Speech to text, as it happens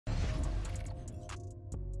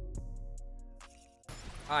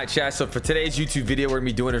All right, chat. So for today's YouTube video, we're gonna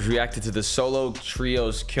be doing is reacting to the solo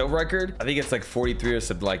trios kill record. I think it's like 43 or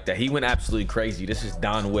something like that. He went absolutely crazy. This is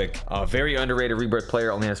DonWick, a very underrated Rebirth player.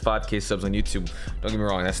 Only has 5K subs on YouTube. Don't get me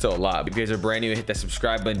wrong, that's still a lot. If you guys are brand new, hit that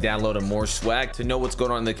subscribe button, download more swag to know what's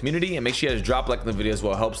going on in the community, and make sure you guys drop a like in the video as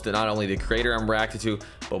well. It helps to not only the creator I'm reacting to,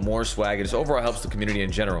 but more swag. It just overall helps the community in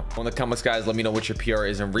general. In the comments, guys, let me know what your PR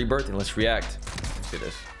is in Rebirth, and let's react. Let's see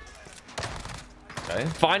this. Okay,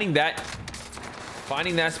 finding that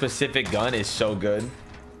specific gun is so good.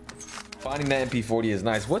 Finding that MP40 is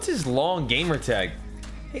nice. What's his long gamer tag?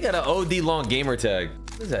 He got an OD long gamer tag.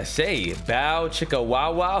 What does that say? Bow chicka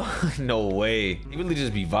wow wow? No way. He really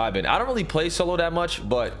just be vibing. I don't really play solo that much,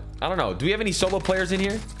 but I don't know. Do we have any solo players in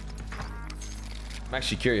here? I'm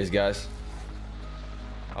actually curious, guys.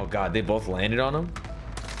 Oh god, they both landed on him.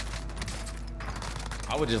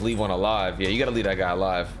 I would just leave one alive. Yeah, you gotta leave that guy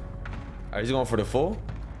alive. All right, he's going for the full.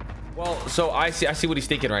 Well, so I see what he's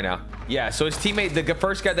thinking right now. Yeah, so his teammate, the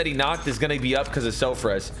first guy that he knocked, is gonna be up because of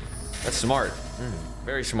self-res. That's smart.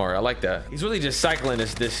 Very smart. I like that. He's really just cycling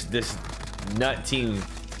this nut team.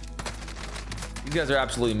 These guys are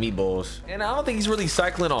absolutely meatballs, and I don't think he's really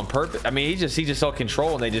cycling on purpose. I mean, he just saw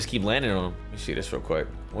control and they just keep landing on him. Let me see this real quick.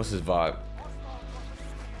 What's his vibe?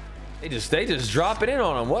 They just drop it in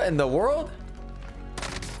on him. What in the world?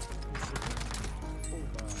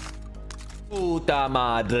 Puta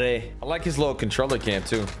madre. I like his little controller cam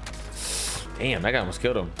too. Damn, that guy almost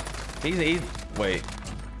killed him. He's wait.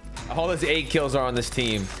 All his 8 kills are on this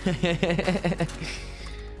team.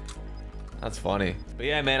 That's funny. But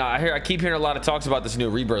yeah, man, I keep hearing a lot of talks about this new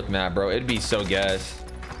Rebirth map, bro. It'd be so gas.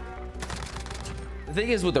 The thing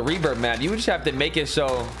is with the Rebirth map, you would just have to make it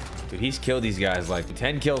so, dude, he's killed these guys. Like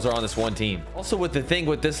 10 kills are on this one team. Also, with the thing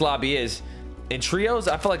with this lobby is, in trios,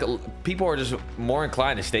 I feel like people are just more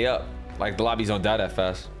inclined to stay up. Like the lobbies don't die that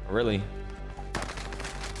fast. Really?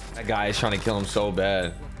 That guy is trying to kill him so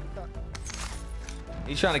bad.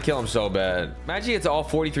 He's trying to kill him so bad. Imagine it's all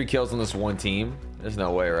 43 kills on this one team. There's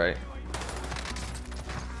no way, right?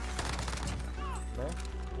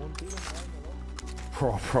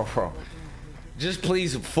 Bro. Just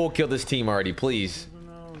please full kill this team already, please.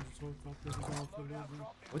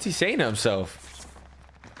 What's he saying to himself?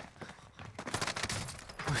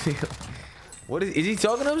 What is he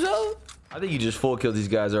talking to himself? I think you just full killed these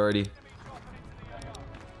guys already.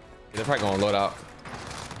 They're probably going load out.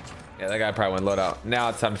 Yeah, that guy probably went load out. Now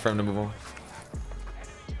it's time for him to move on.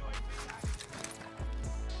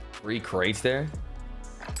 3 crates there.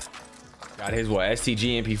 Got his what?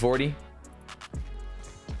 STG MP40.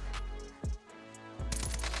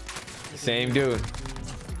 Same dude.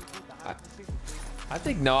 I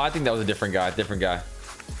think that was a different guy.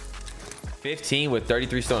 15 with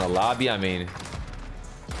 33 still in the lobby. I mean,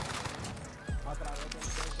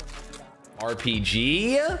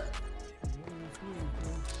 RPG.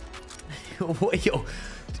 Yo,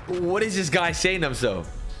 what is this guy saying to himself?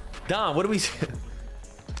 Don, what do we say?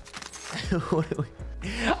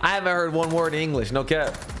 I haven't heard one word in English. No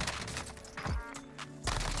cap.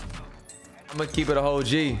 I'm gonna keep it a whole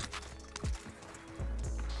G.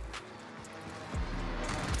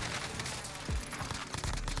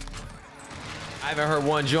 I haven't heard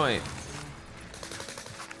one joint.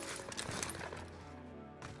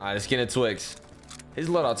 All right, let's get into Twix. His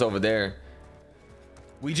loadout's over there.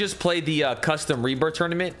 We just played the custom Rebirth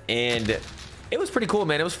tournament, and it was pretty cool,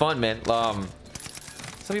 man. It was fun, man. Some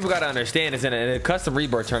people gotta understand is in a custom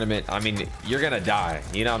Rebirth tournament, I mean, you're gonna die.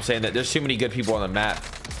 You know what I'm saying? That there's too many good people on the map.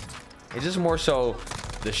 It's just more so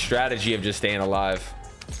the strategy of just staying alive.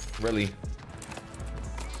 Really.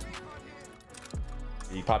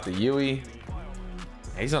 He popped the Yui.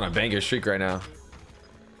 He's on a banger streak right now.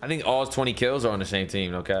 I think all 20 kills are on the same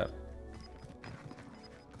team. No cap.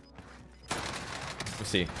 Let's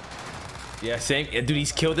see. Yeah, same. Dude,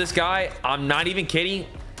 he's killed this guy. I'm not even kidding.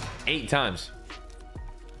 8 times.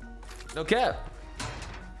 No cap.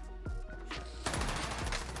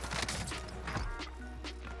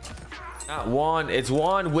 Not Juan. It's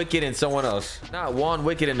Juan, Wicked, and someone else. Not Juan,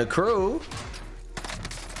 Wicked, and the crew.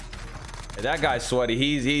 Hey, that guy's sweaty.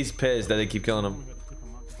 He's pissed that they keep killing him.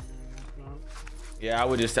 Yeah, I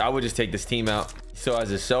would just take this team out. So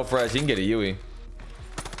as a self-res, he can get a Yui.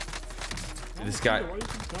 This guy,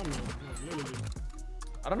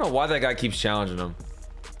 I don't know why that guy keeps challenging him.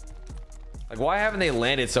 Like, why haven't they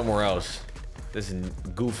landed somewhere else? This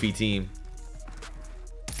goofy team.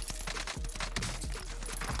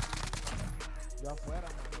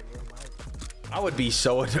 I would be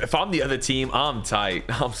so, if I'm the other team, I'm tight.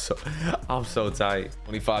 I'm so tight.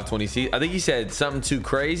 25-20. I think he said something too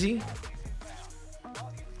crazy.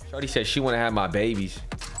 Shorty said she want to have my babies.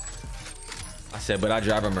 I said, but I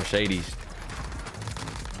drive a Mercedes.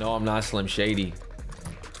 No, I'm not Slim Shady.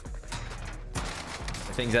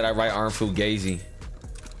 The things that I write aren't fugazi.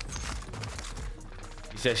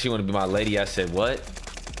 She said she wanted to be my lady. I said, what?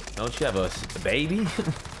 Don't you have a baby?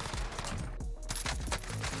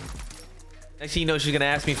 Next thing you know, she's gonna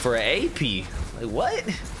ask me for an AP. Like, what?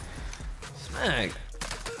 Smack.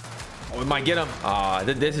 Oh, we might get him.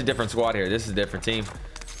 This is a different squad here. This is a different team.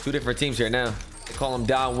 Two different teams here now. They call him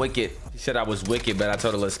DonWick. He said I was wicked, but I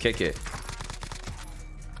told her let's kick it.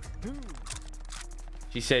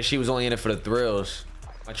 She said she was only in it for the thrills.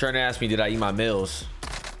 My trainer asked me, did I eat my meals?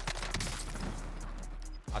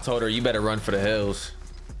 I told her, you better run for the hills.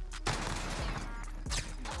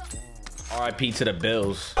 RIP to the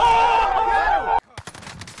Bills.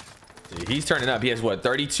 Dude, he's turning up. He has what,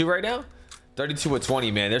 32 right now? 32 with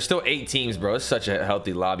 20, man. There's still 8 teams, bro. It's such a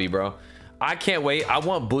healthy lobby, bro. I can't wait. I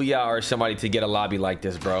want Booyah or somebody to get a lobby like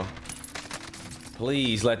this, bro.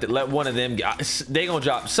 Please let one of them get. They gonna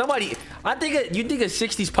drop somebody. I think you think a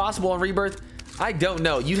 60's possible on Rebirth. I don't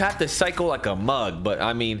know. You'd have to cycle like a mug, but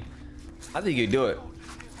I mean, I think you could do it.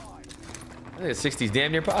 I think a 60's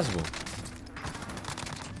damn near possible.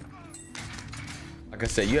 Like I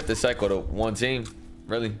said, you have to cycle to one team,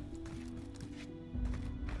 really.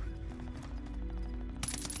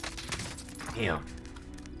 Damn.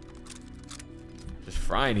 Just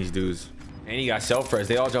frying these dudes. And he got self-res.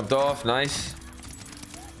 They all jumped off. Nice.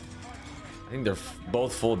 I think they're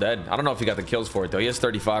both full dead. I don't know if he got the kills for it, though. He has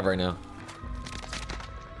 35 right now.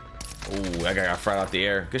 Oh, that guy got fried out the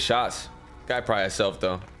air. Good shots. Guy probably has self,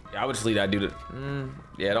 though. Yeah, I would just leave that dude.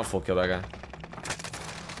 Yeah, don't full kill that guy.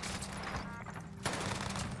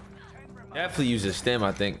 Definitely use his stim,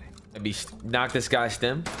 I think. Maybe knock this guy's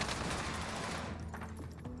stim.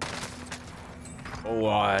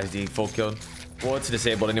 Oh, he full killed. Well, it's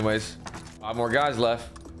disabled anyways. 5 more guys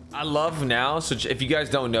left. I love now. So if you guys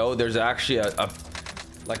don't know, there's actually a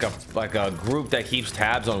group that keeps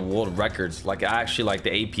tabs on world records, like actually like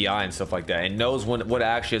the API and stuff like that, and knows what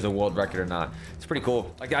actually is a world record or not. It's pretty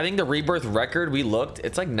cool. Like I think the Rebirth record we looked,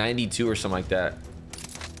 it's like 92 or something like that.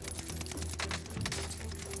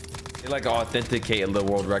 They like authenticate the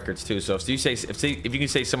world records too. So if you can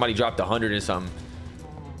say somebody dropped 100 or something,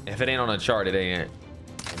 if it ain't on a chart, it ain't.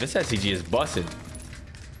 This SCG is busted.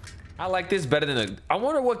 I like this better than the. I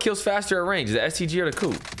wonder what kills faster at range, the SCG or the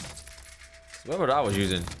coupe. What what I was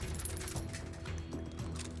using.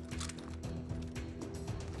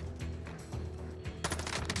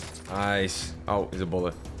 Nice. Oh, he's a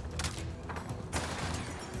bullet.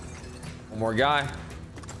 One more guy.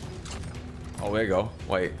 Oh, there you go.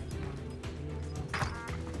 Wait.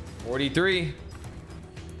 43.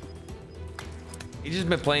 He's just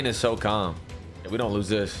been playing this so calm. Yeah, we don't lose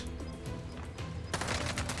this.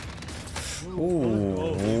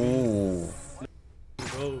 Ooh.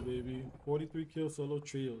 Go, baby. 43 kill solo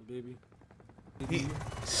trio, baby.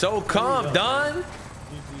 So calm, Don.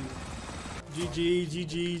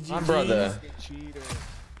 GG. My brother.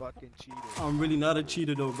 Fucking cheater. I'm really not a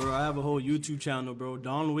cheater though, bro. I have a whole YouTube channel, bro.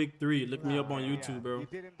 DonWick 3. Look me up on YouTube, bro. You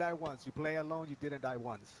didn't die once. You play alone. You didn't die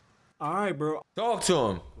once. All right, bro. Talk to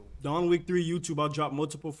him. DonWick 3 YouTube. I'll drop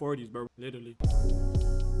multiple 40s, bro. Literally.